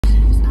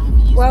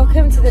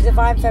Welcome to the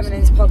Divine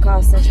Feminines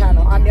podcast and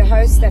channel. I'm your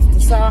host, Steph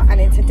Desart,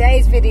 and in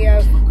today's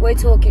video, we're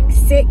talking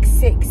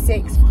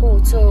 666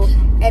 portal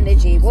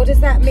energy. What does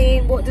that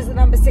mean? What does the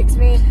number 6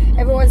 mean?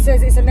 Everyone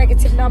says it's a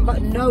negative number.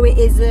 No, it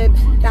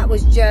isn't. That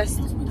was just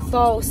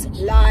false,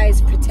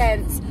 lies,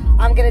 pretense.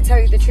 I'm going to tell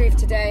you the truth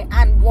today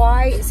and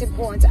why it's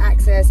important to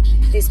access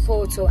this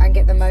portal and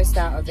get the most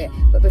out of it.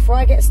 But before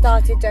I get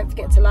started, don't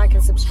forget to like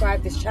and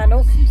subscribe this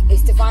channel.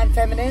 It's Divine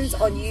Feminines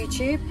on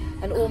YouTube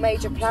and all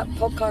major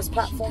podcast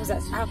platforms.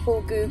 That's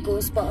Apple, Google,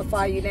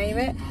 Spotify, you name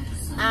it.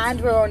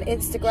 And we're on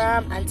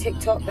Instagram and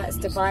TikTok. That's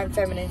Divine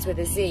Feminines with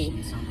a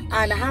Z.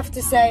 And I have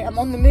to say, I'm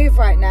on the move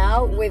right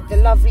now with the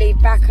lovely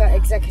Backer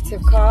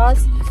executive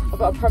cards. I've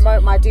got to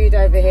promote my dude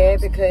over here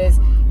because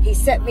he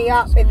set me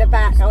up in the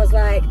back. I was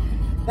like,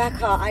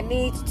 Backer, I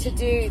need to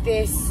do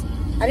this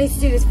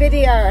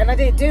video, and I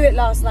didn't do it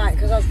last night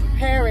because I was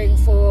preparing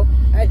for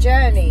a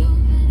journey,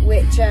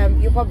 which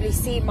you'll probably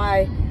see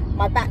my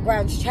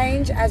backgrounds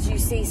change as you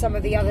see some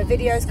of the other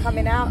videos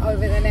coming out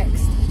over the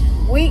next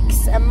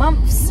weeks and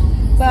months.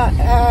 But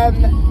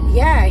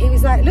yeah, he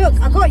was like, look,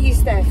 I got you,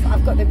 Steph.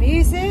 I've got the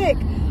music.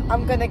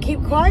 I'm gonna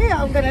keep quiet.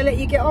 I'm gonna let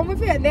you get on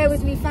with it. And there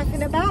was me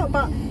faffing about,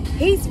 but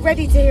he's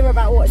ready to hear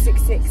about what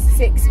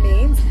 666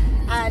 means.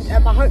 And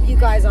I hope you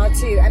guys are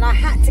too. And I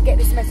had to get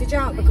this message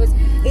out because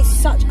it's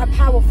such a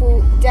powerful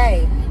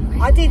day.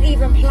 I didn't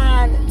even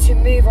plan to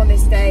move on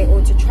this day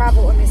or to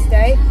travel on this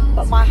day,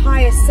 but my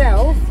higher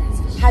self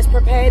has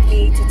prepared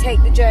me to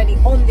take the journey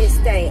on this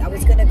day. I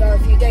was going to go a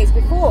few days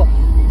before,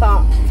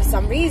 but for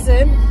some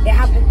reason it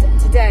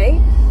happened today.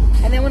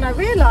 And then when I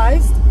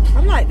realized,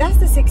 I'm like, that's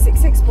the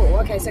 666 portal.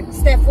 Okay, so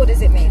Steph, what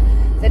does it mean?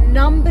 The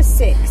number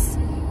 6.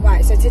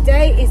 Right, so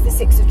today is the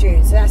 6th of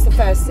June, so that's the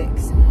first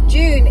 6.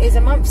 June is a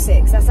month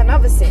 6, that's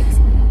another 6.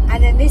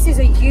 And then this is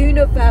a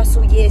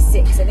universal year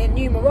 6. And in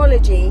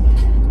numerology,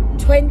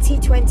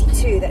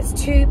 2022, that's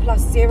 2 plus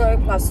 0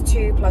 plus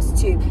 2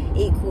 plus 2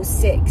 equals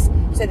 6.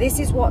 So this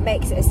is what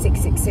makes it a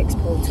 666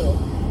 portal.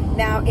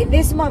 Now, in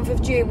this month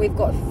of June, we've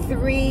got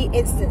 3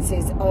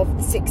 instances of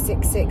the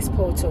 666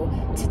 portal.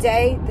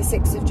 Today, the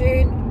 6th of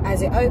June,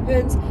 as it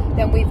opens.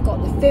 Then we've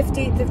got the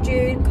 15th of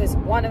June, because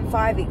 1 and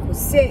 5 equals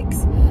 6.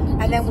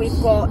 And then we've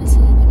got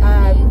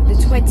the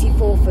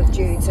 24th of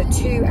June, so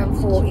 2 and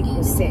 4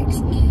 equals 6.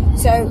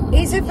 So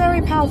it's a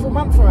very powerful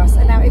month for us.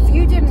 And now, if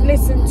you didn't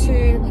listen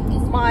to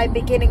my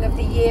beginning of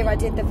the year, I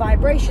did the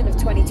vibration of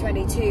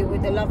 2022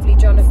 with the lovely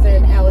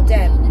Jonathan L.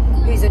 Dem,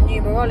 who's a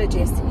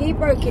numerologist. He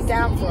broke it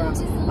down for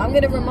us. I'm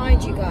going to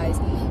remind you guys,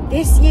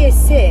 this year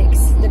 6,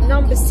 the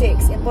number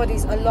 6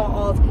 embodies a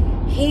lot of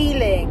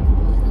healing,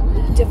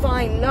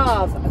 divine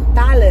love,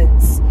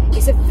 balance.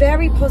 It's a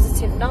very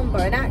positive number,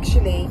 and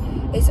actually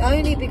it's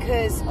only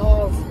because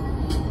of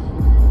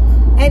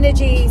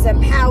energies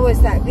and powers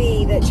that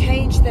be that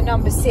change the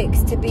number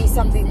 6 to be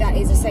something that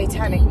is a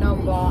satanic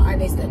number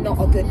and is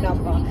not a good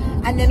number.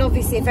 And then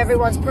obviously if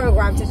everyone's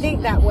programmed to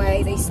think that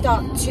way, they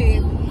start to,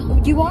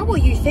 you are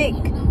what you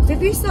think. So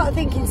if you start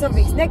thinking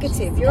something's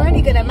negative, you're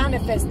only going to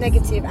manifest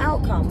negative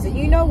outcomes. And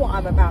you know what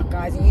I'm about,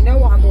 guys, and you know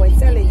what I'm always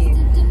telling you.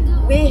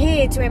 We're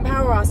here to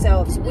empower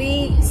ourselves.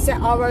 We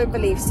set our own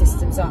belief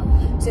systems up.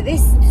 So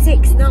this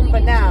 6 number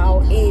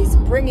now is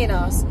bringing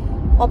us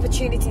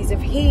opportunities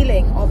of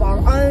healing of our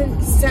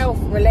own self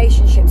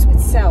relationships with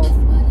self,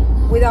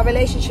 with our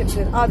relationships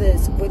with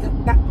others, with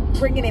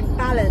bringing in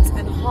balance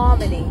and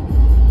harmony.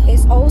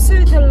 It's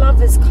also the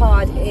Lover's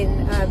card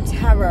in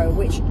Tarot,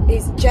 which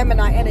is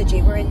Gemini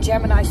energy. We're in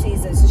Gemini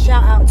season, so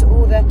shout out to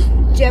all the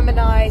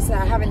Geminis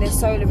that are having their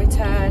solar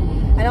return.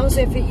 And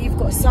also if you've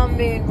got Sun,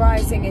 Moon,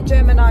 Rising in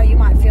Gemini, you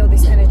might feel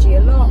this energy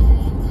a lot.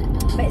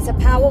 But it's a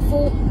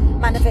powerful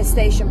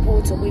manifestation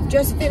portal. We've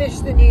just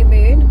finished the new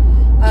moon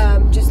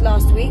just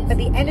last week, but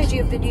the energy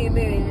of the new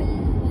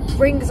moon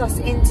brings us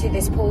into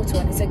this portal,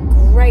 and it's a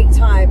great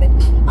time.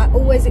 And I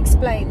always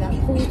explain that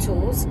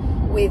portals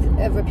with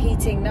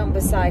repeating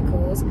number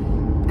cycles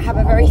have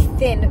a very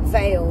thin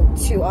veil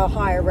to our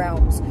higher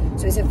realms.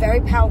 So it's a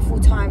very powerful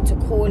time to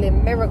call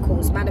in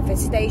miracles,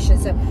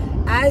 manifestations. So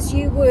as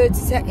you would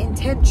set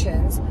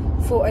intentions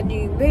for a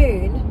new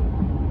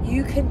moon,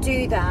 you can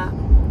do that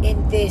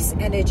in this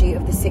energy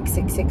of the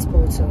 666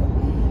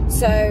 portal.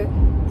 So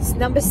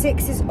number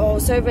 6 is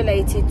also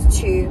related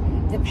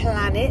to the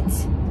planet,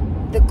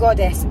 the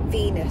goddess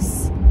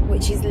Venus,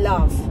 which is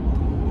love.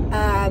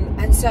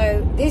 And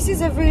so this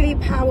is a really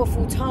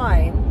powerful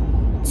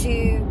time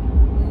to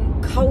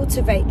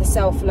cultivate the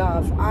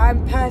self-love.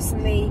 I'm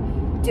personally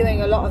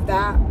doing a lot of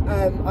that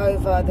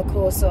over the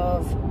course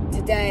of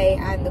today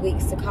and the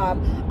weeks to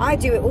come. I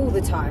do it all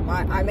the time.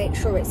 I make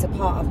sure it's a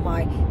part of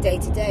my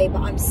day-to-day,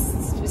 but I'm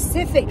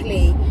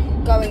specifically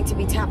going to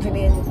be tapping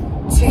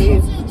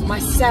into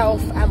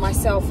myself and my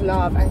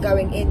self-love and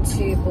going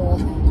into more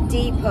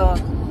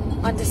deeper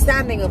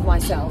understanding of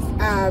myself,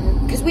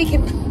 because we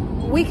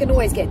can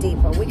always get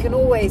deeper. We can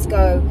always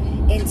go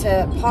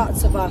into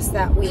parts of us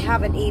that we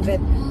haven't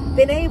even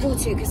been able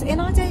to, because in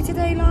our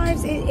day-to-day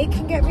lives it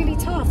can get really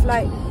tough.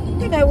 Like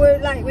you know,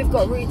 we've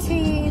got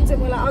routines,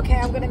 and we're like, okay,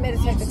 I'm going to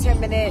meditate for 10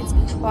 minutes,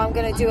 or I'm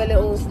going to do a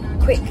little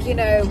quick, you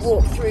know,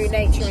 walk through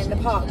nature in the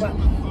park. But,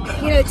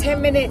 you know, 10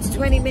 minutes,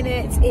 20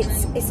 minutes,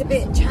 it's a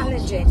bit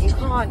challenging. You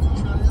can't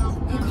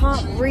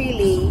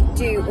really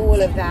do all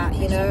of that,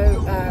 you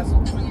know,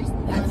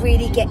 like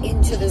really get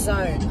into the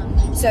zone.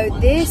 So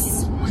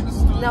this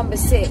number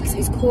 6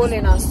 is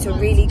calling us to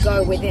really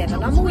go within,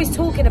 and I'm always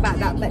talking about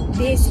that, but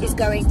this is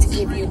going to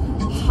give you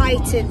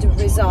heightened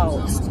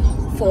results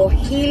for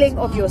healing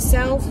of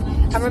yourself.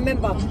 And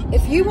remember,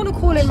 if you want to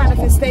call in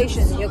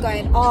manifestations and you're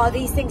going, oh,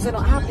 these things are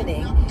not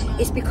happening,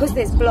 it's because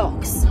there's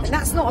blocks, and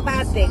that's not a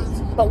bad thing,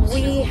 but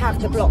we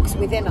have the blocks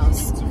within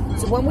us.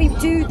 So when we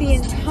do the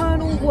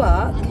internal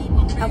work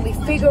and we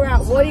figure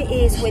out what it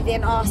is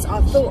within us,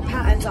 our thought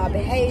patterns, our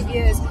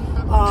behaviors,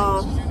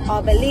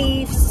 our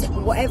beliefs,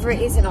 whatever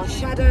it is in our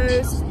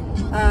shadow,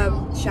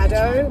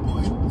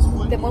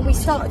 then when we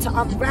start to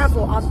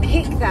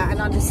unpick that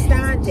and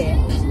understand it,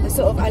 and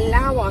sort of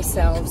allow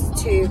ourselves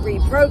to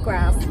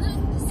reprogram,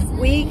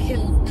 we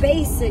can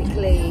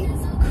basically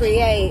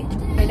create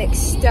an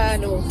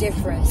external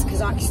difference,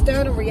 because our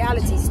external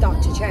realities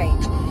start to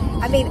change.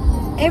 I mean,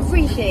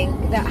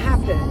 everything that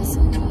happens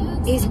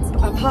is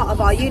a part of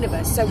our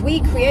universe. So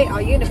we create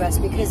our universe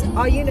because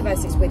our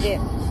universe is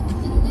within.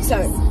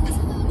 So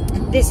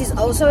this is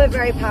also a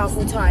very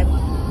powerful time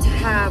to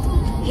have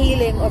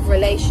healing of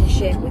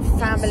relationship with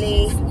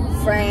family,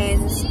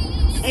 friends,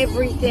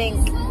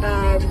 everything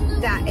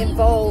that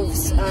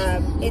involves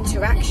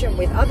interaction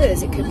with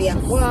others. It could be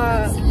at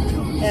work,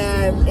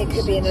 it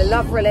could be in a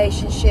love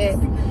relationship.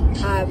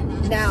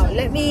 Now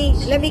let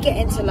me get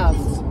into love.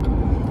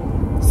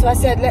 So I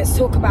said let's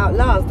talk about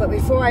love, but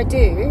before I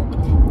do,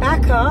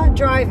 Baka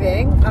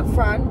driving up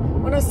front,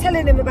 when I was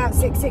telling him about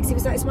 6-6, he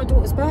was like, it's my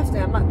daughter's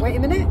birthday. I'm like, wait a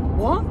minute,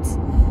 what?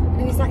 And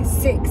he was like,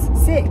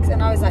 6-6,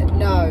 and I was like,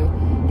 no,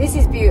 this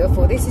is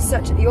beautiful. This is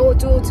your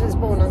daughter was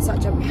born on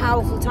such a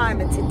powerful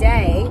time, and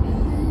today,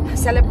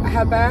 celebrate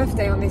her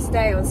birthday on this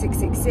day, on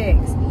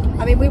 666.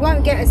 I mean, we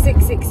won't get a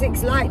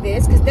 666 like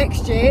this, because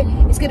next year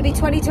it's going to be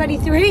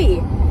 2023.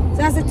 So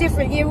that's a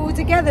different year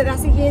altogether.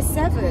 That's a year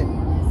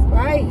 7,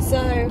 right?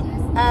 So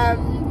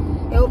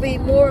it'll be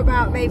more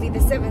about maybe the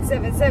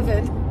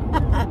 777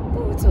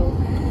 portal.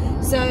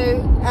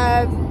 So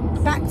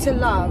back to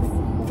love.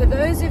 For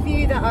those of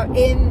you that are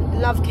in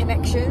love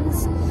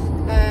connections,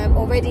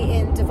 already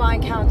in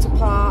divine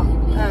counterpart,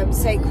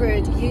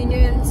 sacred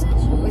unions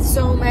with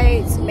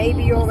soulmates,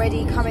 maybe you're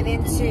already coming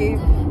into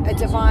a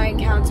divine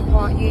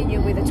counterpart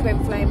union with a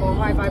twin flame or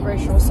high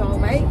vibrational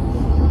soulmate,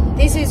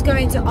 this is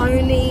going to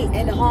only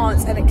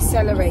enhance and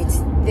accelerate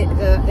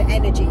the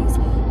energies.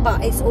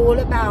 But it's all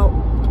about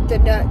the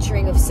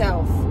nurturing of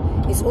self.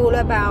 It's all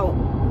about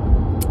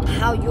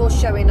how you're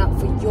showing up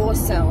for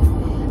yourself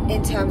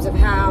in terms of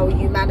how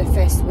you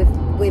manifest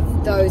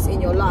with those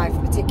in your life,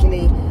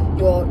 particularly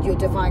your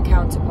divine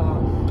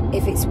counterpart.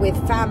 If it's with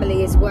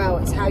family as well,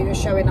 it's how you're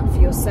showing up for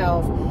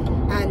yourself.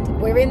 And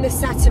we're in the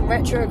Saturn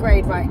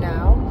retrograde right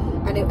now,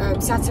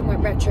 and Saturn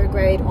went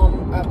retrograde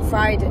on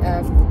Friday,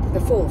 the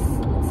 4th,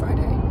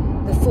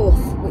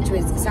 which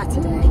was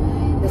Saturday,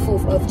 the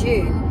 4th of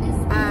June.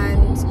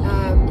 And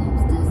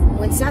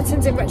when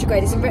Saturn's in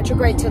retrograde, it's in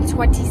retrograde till the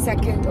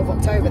 22nd of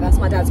October. That's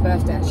my dad's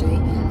birthday, actually,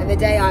 and the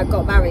day I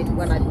got married,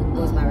 when I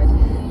was married.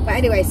 But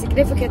anyway,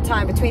 significant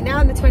time between now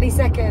and the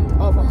 22nd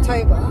of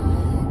October.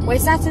 When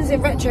Saturn's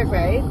in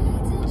retrograde,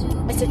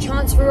 it's a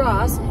chance for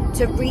us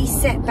to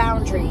reset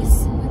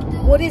boundaries.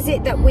 What is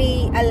it that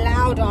we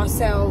allowed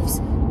ourselves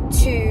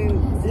to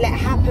let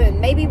happen?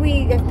 Maybe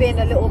we have been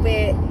a little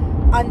bit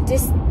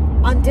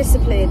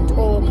undisciplined,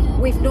 or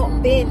we've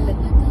not been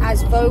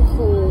as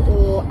vocal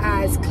or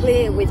as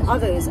clear with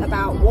others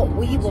about what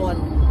we want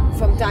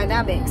from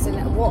dynamics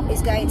and what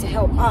is going to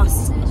help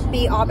us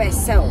be our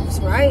best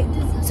selves, right?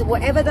 So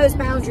whatever those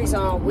boundaries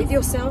are with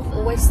yourself,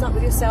 always start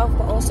with yourself,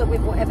 but also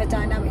with whatever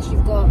dynamics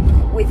you've got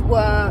with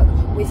work,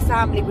 with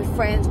family, with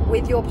friends,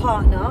 with your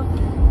partner.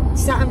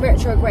 Saturn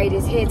retrograde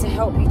is here to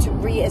help you to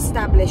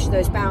re-establish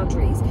those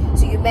boundaries.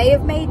 So you may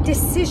have made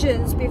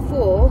decisions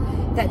before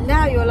that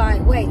now you're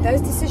like, wait,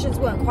 those decisions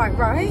weren't quite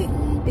right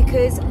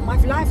because my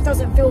life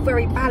doesn't feel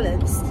very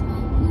balanced.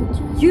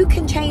 You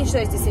can change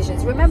those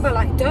decisions. Remember,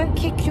 like, don't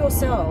kick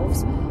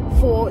yourselves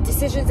for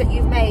decisions that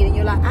you've made and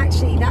you're like,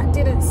 actually, that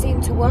didn't seem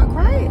to work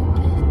right.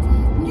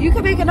 You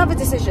can make another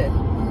decision.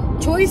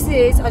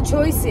 Choices are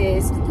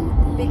choices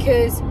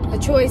because a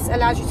choice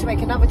allows you to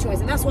make another choice.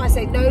 And that's why I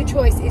say no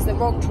choice is the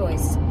wrong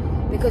choice.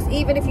 Because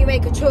even if you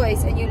make a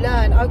choice and you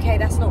learn, okay,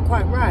 that's not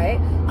quite right,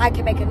 I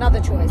can make another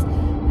choice.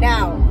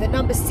 Now, the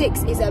number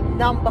 6 is a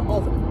number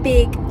of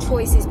big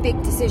choices,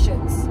 big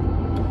decisions.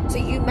 So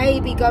you may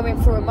be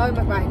going through a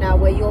moment right now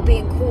where you're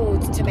being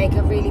called to make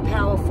a really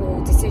powerful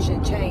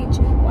decision change.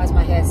 Why is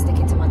my hair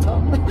sticking to my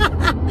top?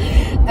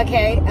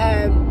 Okay,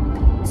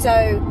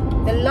 so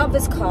the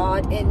Lovers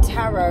card in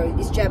Tarot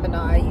is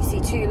Gemini. You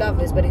see 2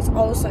 lovers, but it's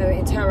also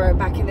in Tarot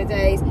back in the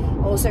days,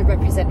 also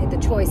represented the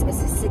choice.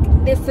 It's a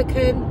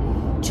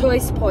significant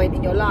choice point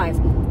in your life.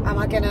 Am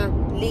I gonna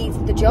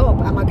leave the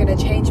job? Am I going to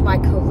change my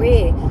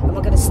career? Am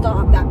I going to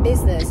start up that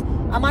business?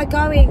 Am I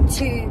going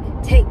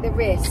to take the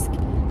risk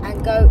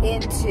and go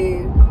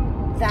into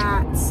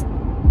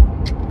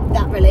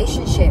that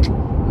relationship?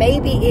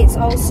 Maybe it's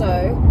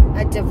also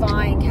a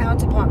divine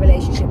counterpart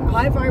relationship.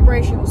 High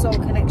vibrational soul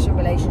connection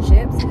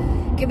relationships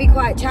can be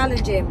quite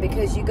challenging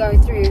because you go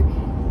through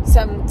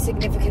some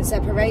significant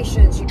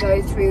separations, you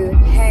go through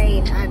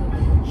pain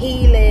and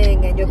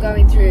healing, and you're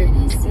going through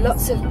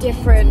lots of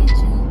different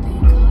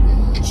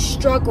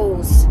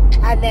struggles,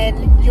 and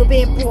then you're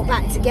being brought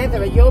back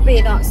together and you're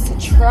being asked to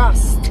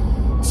trust,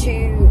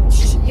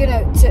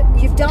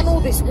 you've done all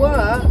this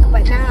work,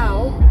 but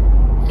now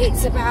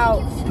it's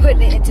about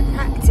putting it into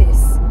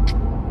practice.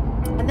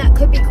 And that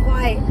could be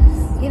quite,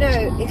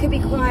 it could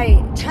be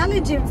quite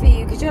challenging for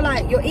you, because you're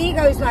like, your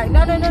ego's like,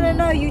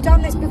 no, you've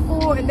done this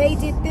before, and they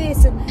did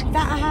this, and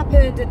that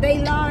happened, and they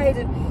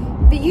lied,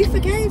 but you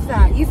forgave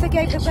that. You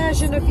forgave the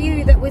version of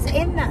you that was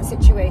in that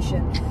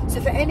situation.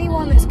 So for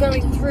anyone that's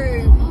going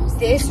through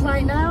this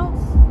right now,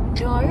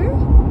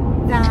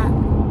 know that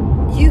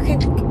you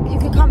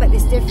can come at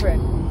this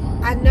different,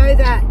 and know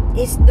that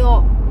it's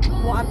not,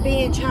 what I'm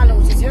being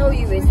channeled to tell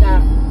you is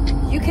that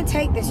you can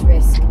take this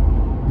risk.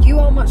 You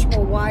are much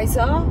more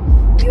wiser,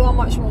 you are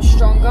much more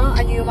stronger,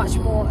 and you're much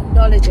more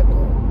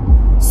knowledgeable.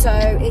 So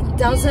it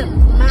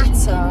doesn't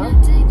matter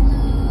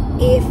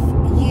if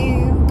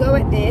you go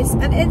at this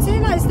and say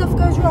like stuff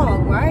goes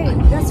wrong, right?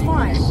 That's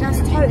fine, that's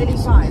totally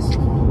fine.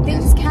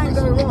 Things can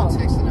go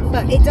wrong,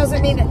 but it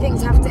doesn't mean that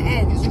things have to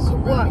end. You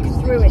can work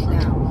through it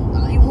now.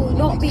 You will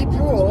not be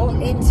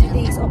brought into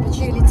these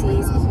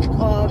opportunities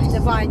of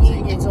divine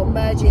unions or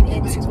merging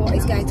into what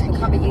is going to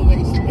become a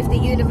union if the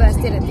universe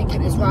didn't think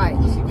it was right.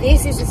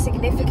 This is a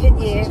significant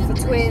year for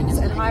twins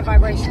and high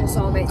vibrational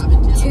soulmates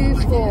to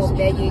form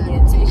their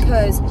unions,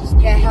 because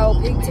they're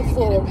helping to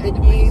form the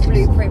new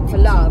blueprint for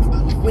love,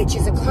 which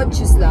is a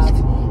conscious love.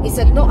 It's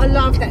not a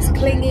love that's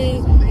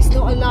clingy. It's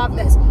not a love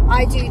that's,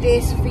 I do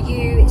this for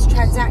you. It's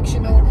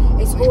transactional.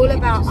 It's all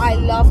about, I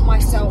love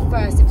myself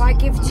first. If I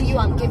give to you,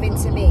 I'm giving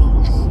to me.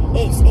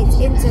 It's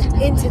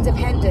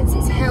interdependence.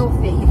 It's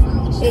healthy.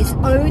 It's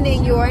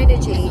owning your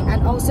energy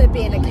and also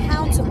being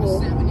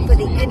accountable for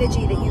the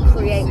energy that you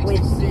create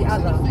with the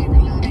other.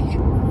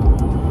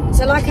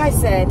 So like I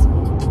said,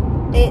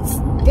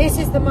 this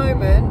is the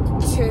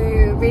moment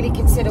to really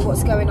consider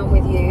what's going on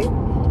with you,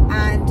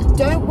 and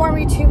don't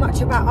worry too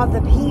much about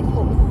other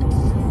people,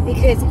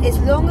 because as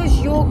long as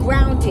you're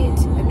grounded,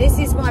 and this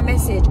is my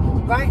message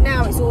right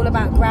now, it's all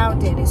about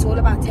grounding. It's all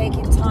about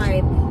taking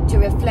time to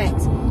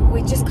reflect.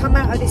 We just come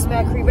out of this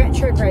Mercury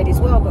retrograde as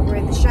well, but we're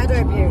in the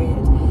shadow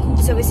period,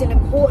 so it's an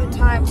important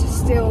time to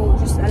still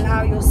just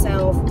allow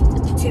yourself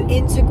to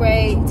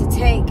integrate, to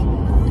take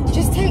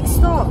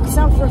stock,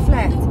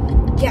 self-reflect.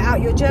 Get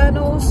out your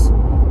journals,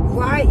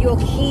 write your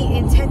key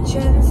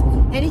intentions.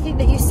 Anything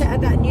that you set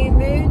at that new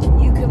moon,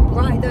 you can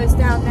write those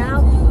down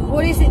now.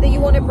 What is it that you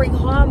want to bring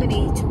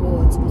harmony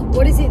towards?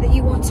 What is it that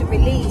you want to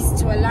release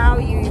to allow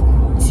you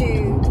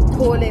to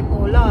call in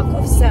more love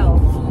of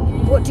self?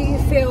 What do you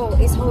feel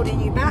is holding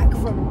you back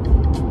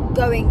from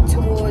going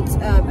towards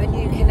a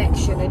new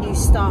connection, a new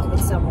start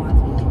with someone?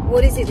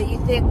 What is it that you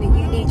think that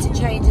you need to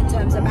change in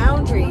terms of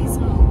boundaries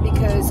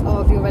because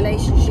of your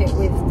relationship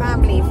with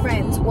family,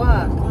 friends,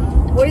 work?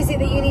 What is it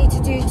that you need to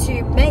do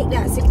to make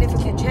that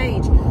significant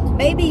change?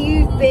 Maybe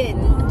you've been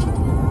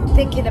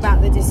thinking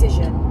about the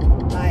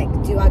decision, like,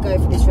 do I go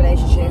for this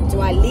relationship? Do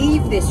I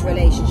leave this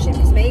relationship?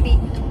 Because maybe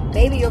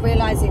you're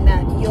realizing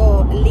that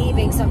you're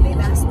leaving something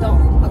that's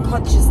not a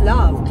conscious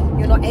love.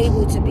 You're not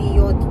able to be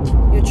your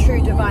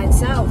true divine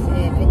self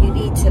in, and you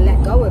need to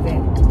let go of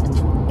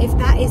it. If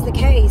that is the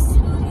case,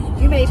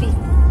 you may be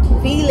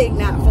feeling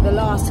that for the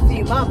last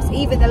few months,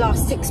 even the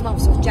last 6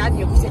 months of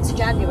since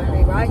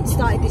January, right?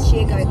 Started this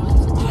year going,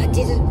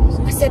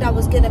 oh, I said I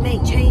was going to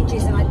make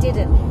changes and I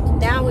didn't.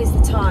 Now is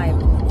the time.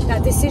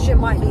 That decision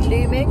might be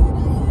looming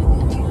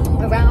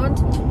around,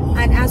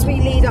 and as we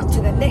lead up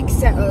to the next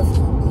set of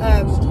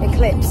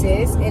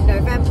eclipses in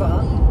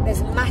November,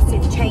 there's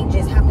massive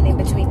changes happening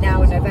between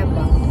now and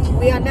November.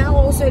 We are now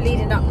also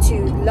leading up to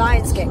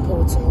Lionsgate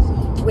portal,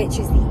 which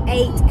is the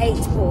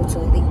 8/8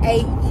 portal, the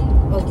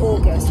 8th of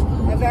August.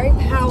 A very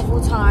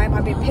powerful time.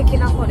 I've been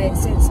picking up on it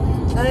since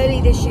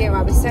early this year.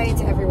 I was saying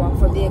to everyone,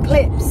 from the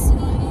eclipse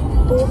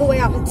all the way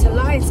up until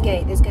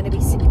Lionsgate, there's going to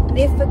be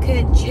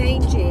significant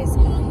changes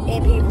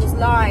in people's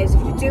lives.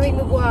 If you're doing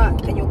the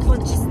work and you're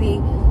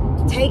consciously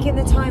taking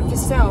the time for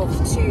self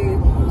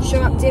to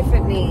show up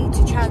differently,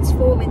 to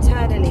transform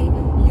internally,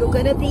 you're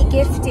going to be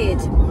gifted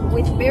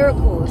with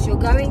miracles. You're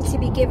going to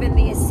be given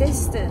the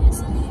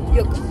assistance.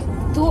 Your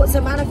thoughts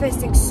are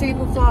manifesting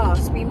super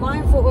fast. Be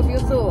mindful of your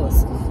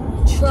thoughts.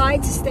 Try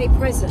to stay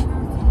present.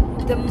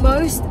 The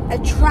most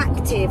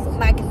attractive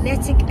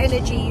magnetic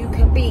energy you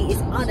can be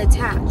is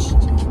unattached,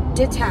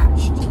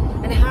 detached.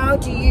 And how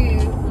do you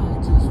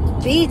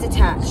be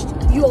detached?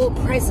 You're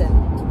present.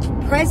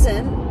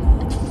 Present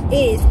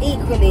is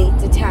equally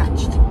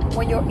detached.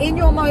 When you're you're in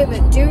your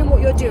moment, doing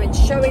what you're doing,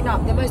 showing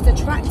up, the most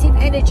attractive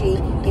energy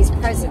is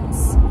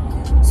presence.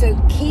 So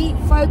keep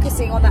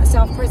focusing on that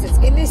self-presence.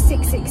 In this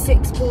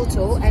 666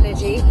 portal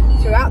energy,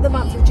 throughout the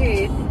month of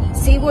June,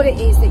 see what it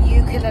is that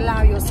you can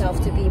allow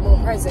yourself to be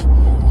more present,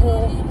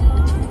 more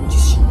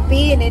just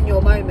being in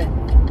your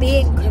moment,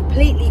 being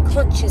completely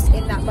conscious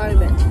in that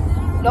moment.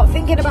 Not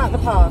thinking about the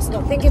past,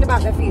 not thinking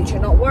about the future,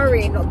 not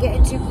worrying, not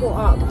getting too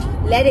caught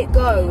up. Let it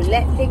go,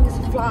 let things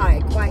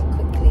fly quite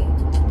quickly.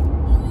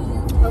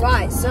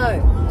 Alright,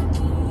 so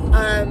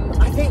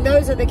I think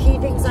those are the key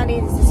things I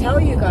needed to tell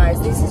you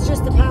guys. This is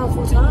just a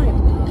powerful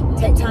time.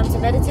 Take time to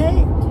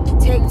meditate.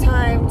 Take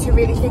time to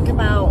really think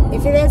about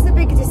if there's a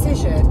big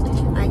decision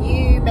and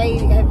you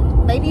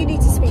maybe you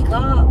need to speak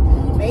up.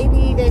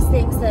 Maybe there's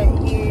things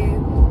that you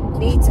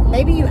need to,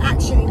 maybe you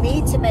actually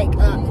need to make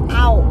an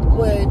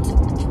outward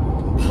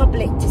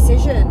public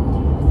decision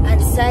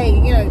and say,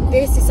 you know,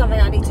 this is something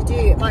I need to do.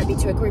 It might be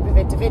to a group of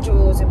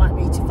individuals, it might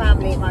be to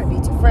family, it might be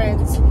to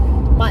friends, it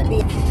might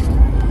be.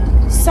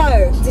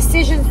 So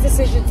decisions.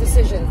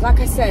 Like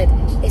I said,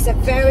 it's a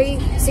very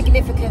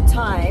significant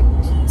time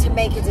to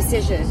make a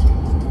decision.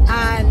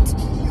 And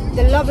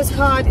the Lover's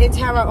card in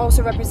tarot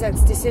also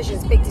represents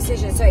decisions, big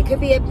decisions. So it could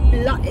be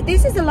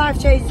this is a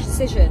life-changing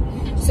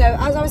decision. So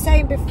as I was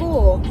saying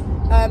before,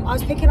 I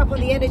was picking up on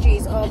the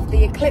energies of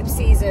the eclipse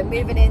season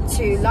moving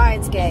into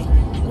Lionsgate.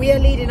 We are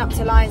leading up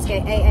to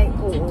Lionsgate 8/8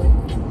 portal.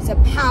 It's a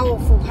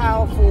powerful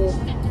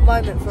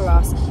moment for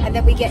us, and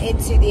then we get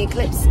into the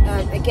eclipse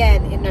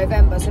again in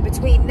November. So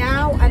between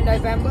now and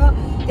November,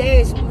 there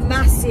is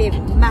massive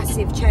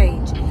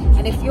change.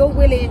 And if you're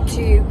willing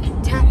to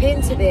tap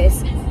into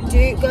this,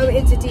 go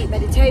into deep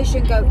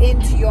meditation, go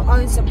into your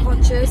own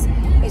subconscious.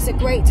 It's a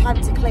great time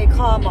to clear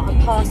karma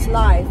and past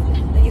life.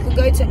 And you can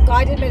go to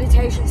guided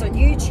meditations on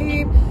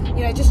YouTube.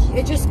 You know,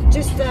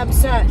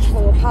 just search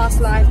for past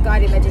life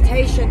guided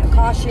meditation,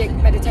 Akashic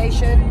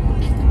meditation.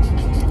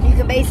 You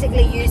can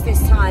basically use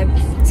this time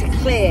to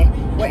clear.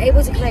 We're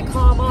able to clear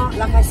karma,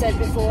 like I said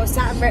before.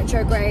 Saturn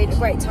retrograde, a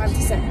great time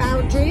to set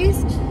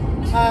boundaries.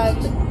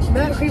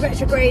 Mercury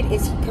retrograde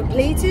is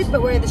completed,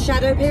 but we're in the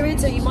shadow period,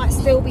 so you might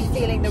still be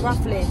feeling the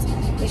rufflings.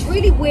 It's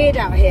really weird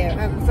out here.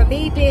 For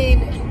me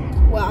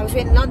I was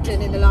in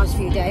London in the last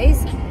few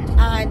days,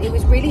 and it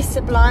was really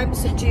sublime,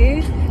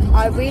 subdued.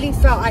 I really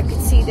felt I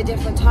could see the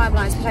different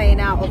timelines playing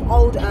out of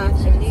old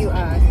Earth and new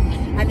Earth.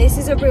 And this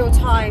is a real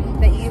time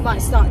that you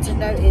might start to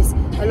notice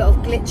a lot of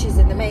glitches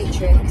in the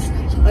matrix,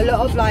 a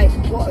lot of like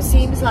what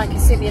seems like a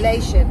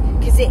simulation,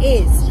 because it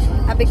is,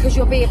 and because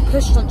you're being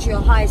pushed onto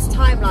your highest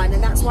timeline,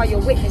 and that's why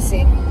you're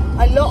witnessing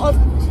a lot of,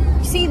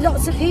 you see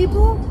lots of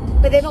people,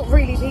 but they're not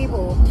really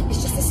people.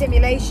 It's just a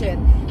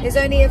simulation. There's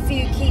only a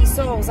few key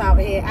souls out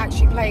here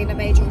actually playing a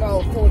major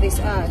role for this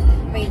earth.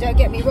 I mean, don't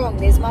get me wrong,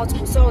 there's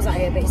multiple souls out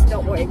here, but it's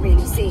not what it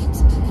really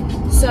seems.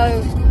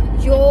 So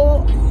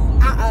you're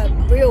at a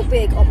real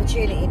big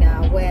opportunity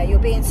now where you're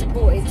being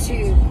supported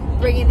to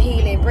bring in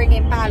healing, bring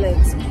in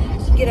balance,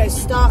 you know,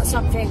 start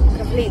something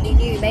completely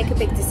new, make a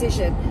big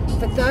decision.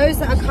 For those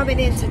that are coming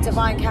into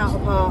divine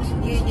counterpart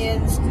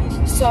unions,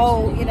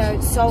 soul, you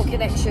know, soul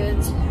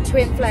connections,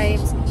 twin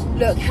flames,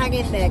 look, hang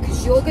in there,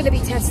 because you're going to be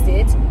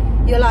tested.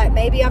 You're like,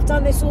 maybe I've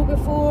done this all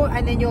before,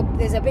 and then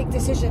there's a big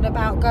decision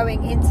about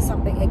going into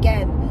something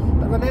again.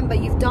 But remember,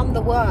 you've done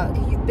the work,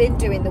 you've been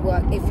doing the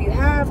work. If you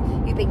have,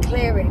 you've been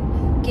clearing.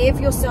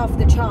 Give yourself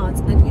the chance,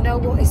 and you know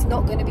what, it's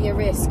not going to be a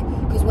risk,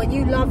 because when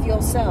you love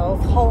yourself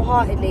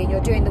wholeheartedly and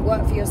you're doing the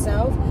work for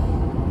yourself,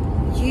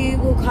 you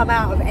will come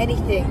out of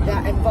anything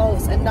that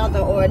involves another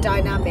or a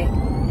dynamic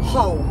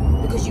whole,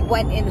 because you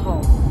went in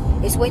whole.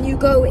 It's when you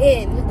go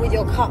in with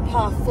your cup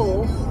half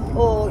full,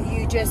 or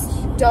you just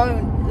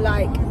don't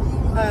like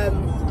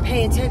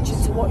pay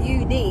attention to what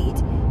you need,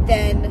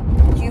 then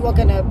you are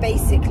going to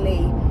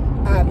basically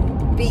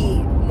be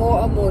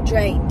more and more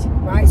drained,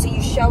 right? So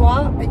you show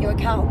up and you're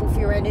accountable for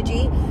your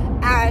energy,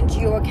 and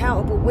you're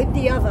accountable with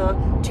the other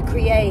to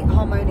create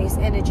harmonious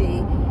energy,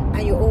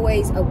 and you're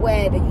always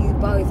aware that you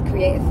both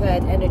create a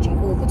third energy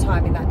all the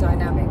time in that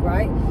dynamic,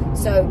 right?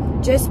 So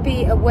just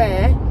be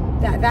aware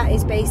that that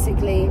is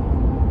basically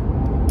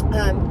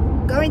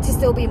going to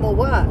still be more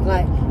work.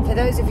 Like for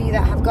those of you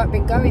that have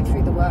been going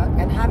through the work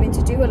and having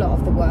to do a lot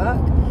of the work,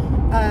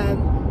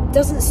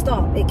 doesn't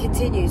stop, it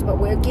continues, but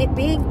we're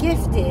being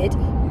gifted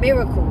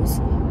miracles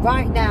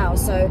right now.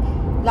 So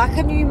like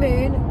a new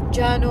moon,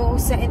 journal,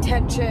 set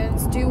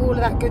intentions, do all of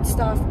that good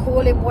stuff,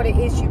 call in what it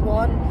is you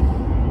want.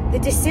 The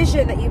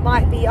decision that you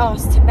might be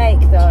asked to make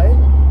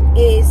though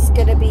is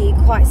going to be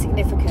quite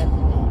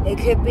significant. It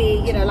could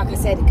be, you know, like I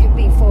said, it could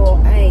be for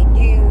a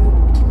new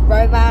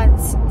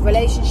romance,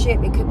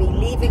 relationship, it could be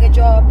leaving a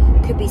job,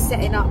 it could be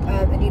setting up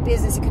a new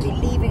business, it could be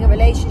leaving a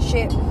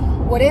relationship.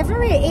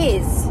 Whatever it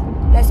is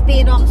that's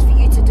being asked for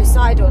you to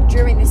decide on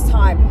during this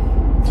time,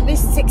 from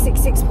this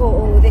 666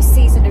 portal, this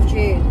season of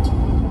June,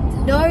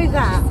 know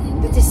that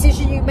the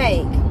decision you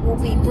make will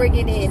be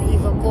bringing in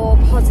even more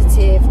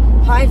positive,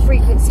 high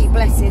frequency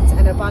blessings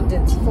and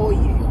abundance for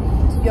you.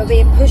 You're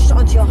being pushed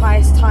onto your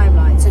highest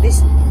timeline. So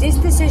this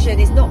decision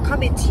is not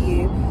coming to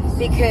you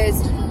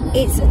because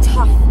it's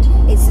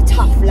a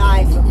tough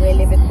life, and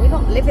we're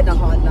not living a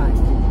hard life.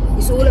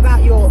 It's all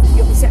about your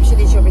perception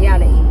is your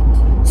reality.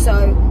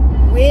 So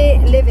we're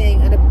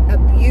living a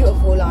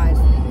beautiful life.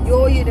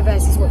 Your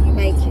universe is what you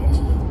make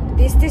it.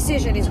 This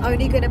decision is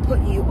only going to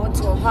put you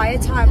onto a higher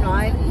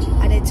timeline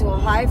and into a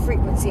higher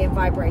frequency and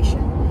vibration.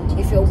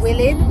 If you're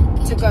willing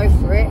to go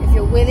for it, if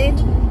you're willing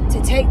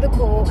to take the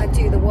call and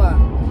do the work,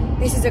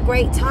 this is a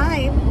great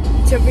time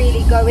to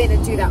really go in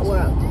and do that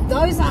work.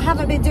 Those that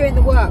haven't been doing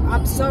the work,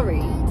 I'm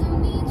sorry.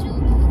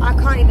 I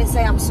can't even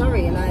say I'm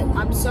sorry. Like,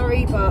 I'm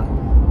sorry, but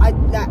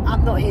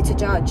I'm not here to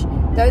judge.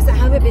 Those that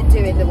haven't been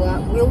doing the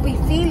work will be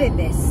feeling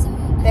this.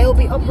 They will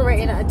be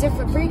operating at a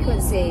different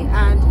frequency,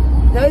 and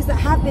those that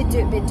have been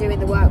doing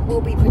the work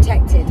will be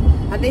protected.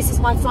 And this is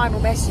my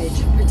final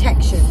message: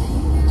 protection.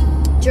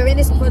 During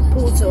this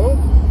portal,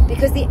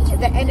 because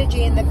the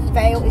energy in the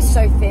veil is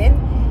so thin,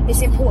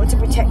 it's important to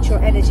protect your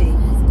energy.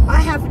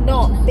 I have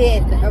not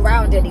been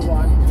around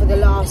anyone for the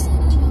last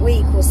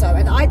week or so,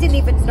 and I didn't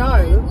even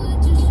know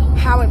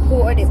how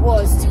important it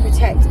was to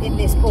protect in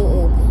this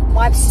portal.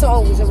 My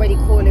soul was already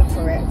calling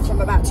for it from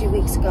about 2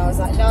 weeks ago. I was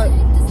like, no,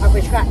 I'm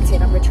retracting.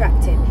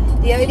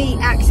 The only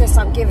access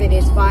I'm giving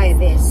is via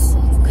this,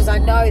 because I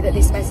know that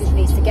this message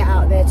needs to get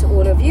out there to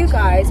all of you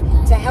guys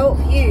to help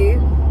you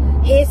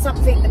hear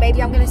something that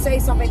maybe I'm going to say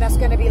something that's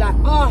going to be like,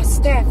 oh,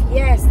 Steph,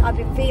 yes, I've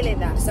been feeling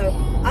that. So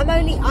I'm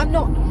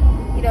not,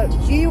 you know,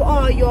 you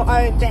are your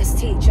own best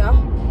teacher.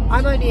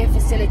 I'm only a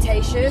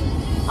facilitation.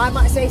 I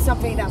might say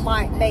something that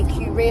might make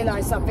you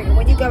realize something, and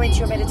when you go into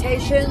your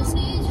meditations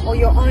or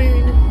your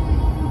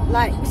own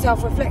like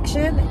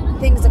self-reflection,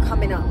 things are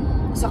coming up.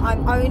 So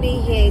I'm only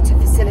here to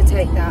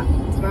facilitate that,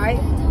 right?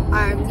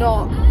 I am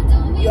not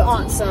your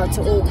answer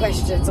to all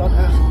questions on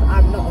earth.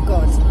 I'm not a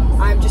god.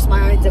 I'm just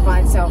my own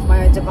divine self,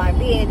 my own divine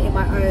being, in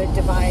my own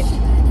divine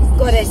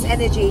goddess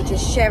energy,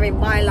 just sharing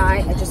my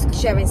light and just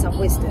sharing some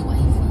wisdom.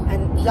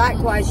 And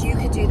likewise, you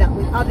can do that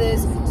with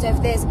others. So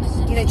if there's,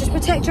 you know, just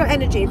protect your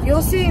energy. If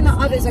you're seeing that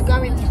others are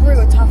going through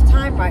a tough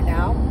time right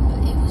now,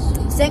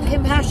 send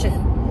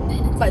compassion,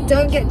 but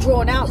don't get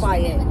drawn out by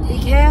it. Be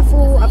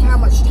careful of how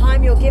much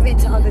time you're giving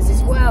to others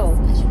as well.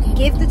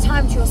 Give the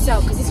time to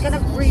yourself, because it's going to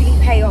really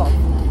pay off.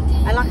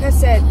 And like I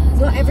said,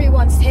 not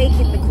everyone's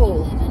taking the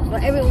call.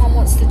 Not everyone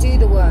wants to do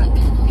the work.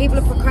 People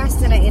are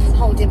procrastinating and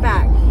holding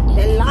back.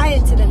 They're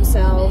lying to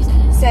themselves,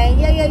 saying,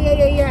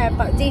 yeah,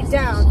 but deep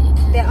down,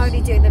 they're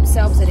only doing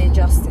themselves an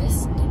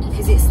injustice,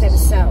 because it's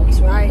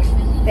themselves, right?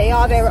 They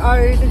are their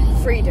own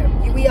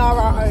freedom. We are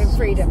our own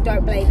freedom.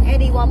 Don't blame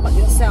anyone but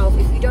yourself.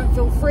 If you don't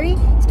feel free,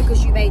 it's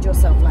because you made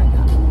yourself like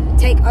that.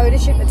 Take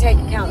ownership and take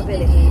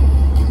accountability.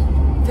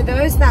 For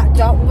those that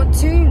don't want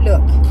to,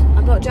 look,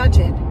 I'm not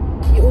judging.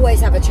 You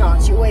always have a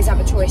chance. You always have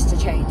a choice to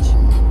change.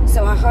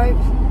 So I hope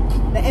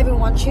that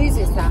everyone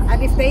chooses that.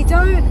 And if they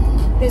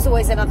don't, there's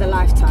always another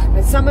lifetime.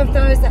 And some of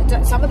those that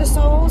don't, some of the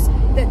souls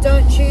that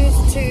don't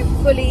choose to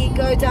fully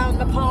go down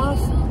the path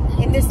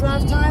in this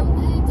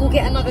lifetime will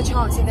get another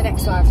chance in the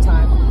next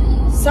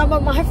lifetime. Some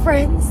of my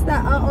friends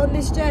that are on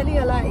this journey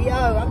are like, yo,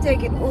 I'm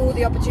taking all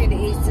the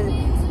opportunities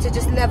to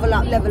just level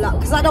up,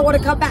 because I don't want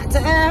to come back to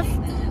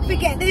Earth.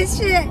 Forget this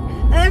shit.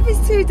 Earth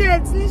is too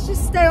dense. Let's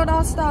just stay on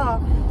our star.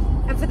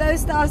 And for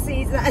those star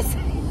seeds that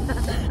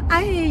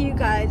I hear you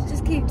guys,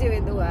 just keep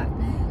doing the work.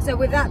 So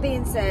with that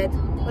being said,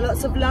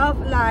 lots of love,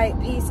 light,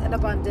 peace and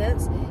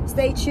abundance.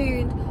 Stay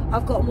tuned.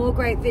 I've got more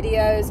great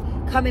videos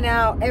coming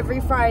out every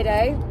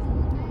Friday.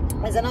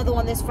 There's another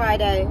one this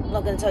Friday. I'm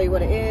not going to tell you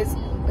what it is,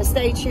 but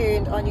stay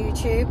tuned on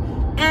YouTube.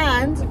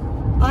 And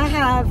I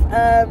have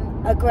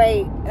a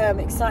great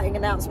exciting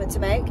announcement to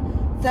make.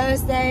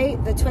 Thursday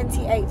the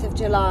 28th of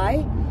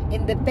July,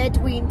 in the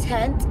Bedouin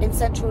tent in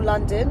central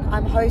London,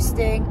 I'm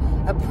hosting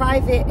a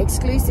private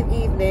exclusive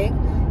evening,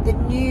 the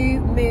new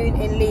moon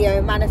in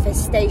Leo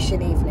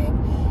manifestation evening.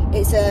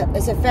 It's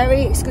a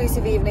very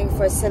exclusive evening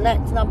for a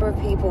select number of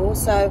people.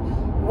 So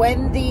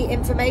when the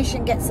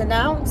information gets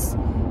announced,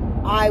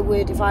 I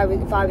would, if I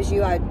was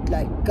you, I'd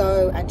like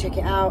go and check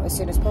it out as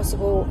soon as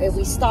possible.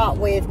 We start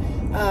with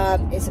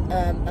it's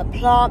a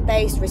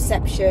plant-based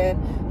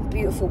reception,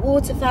 beautiful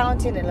water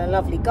fountain and a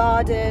lovely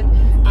garden,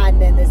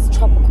 and then there's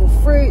tropical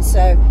fruit.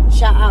 So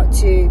shout out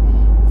to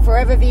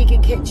Forever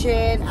Vegan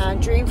Kitchen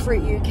and Dream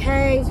Fruit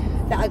UK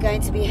that are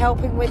going to be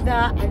helping with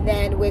that. And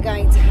then we're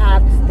going to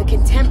have the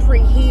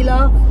contemporary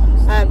healer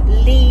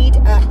lead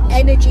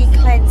energy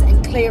cleanse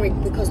and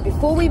clearing, because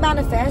before we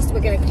manifest,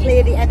 we're going to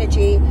clear the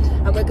energy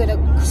and we're going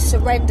to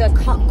surrender,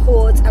 cut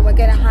cords, and we're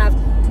going to have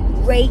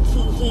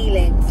Reiki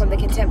healing from the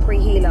contemporary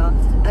healer,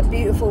 a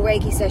beautiful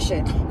Reiki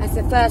session. That's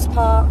the first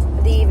part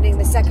of the evening.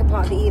 The second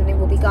part of the evening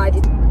will be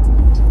guided.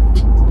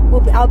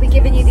 I'll be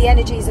giving you the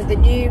energies of the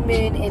new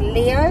moon in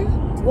Leo,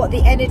 what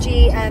the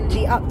energy and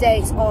the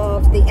updates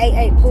of the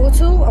 8/8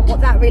 portal and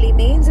what that really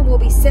means, and we'll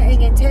be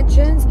setting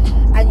intentions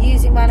and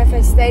using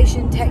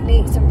manifestation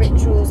techniques and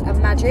rituals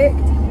and magic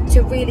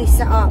to really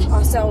set up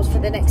ourselves for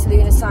the next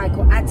lunar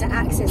cycle and to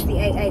access the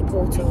 8/8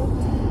 portal.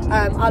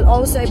 I'll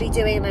also be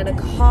doing an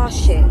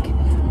Akashic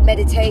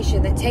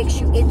meditation that takes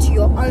you into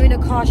your own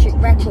Akashic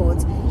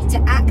records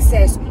to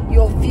access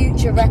your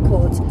future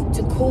records,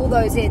 to call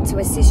those in to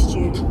assist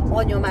you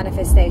on your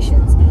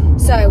manifestations.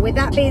 So with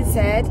that being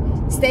said,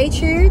 stay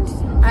tuned,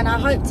 and I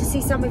hope to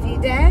see some of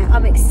you there.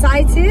 I'm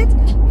excited,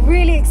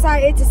 really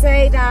excited to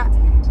say that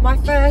my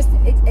first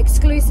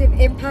exclusive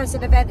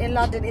in-person event in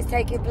London is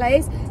taking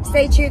place.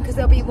 Stay tuned, because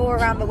there'll be more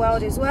around the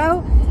world as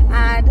well.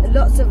 And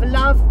lots of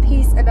love,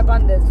 peace and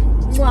abundance.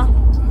 Mwah.